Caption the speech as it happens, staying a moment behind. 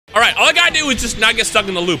All right, all I gotta do is just not get stuck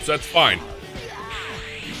in the loop, so that's fine.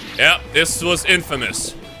 Yep, this was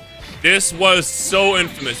infamous. This was so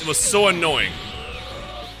infamous. It was so annoying.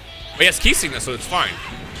 But he has key sickness, so it's fine.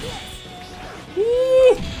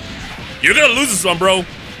 Woo! You're gonna lose this one, bro.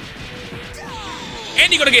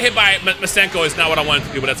 And you're gonna get hit by Masenko. Is not what I wanted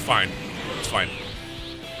to do, but that's fine. It's fine.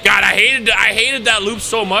 God, I hated that loop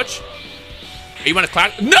so much. You wanna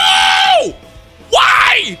clap? No!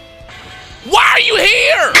 Why? Why are you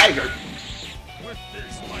here? Tiger.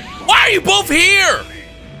 Why are you both here?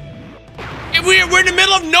 If we're in the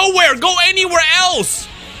middle of nowhere. Go anywhere else.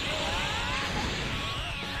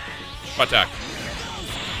 Attack.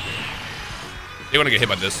 They're gonna get hit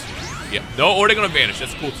by this. Yeah. No, or they're gonna vanish.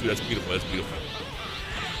 That's cool too. That's beautiful. That's beautiful.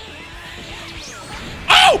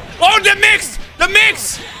 Oh! Oh, the mix! The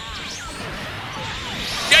mix!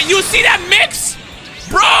 Yeah, you see that mix?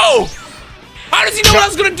 Bro! How does he know what I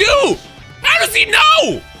was gonna do? How does he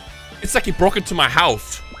know? It's like he broke into my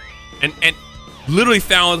house and literally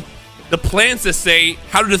found the plans that say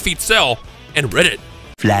how to defeat Cell and read it.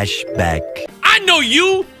 Flashback. I know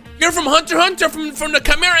you! You're from Hunter x Hunter from the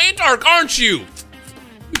Chimera Ant arc, aren't you?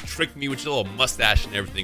 You tricked me with your little mustache and everything.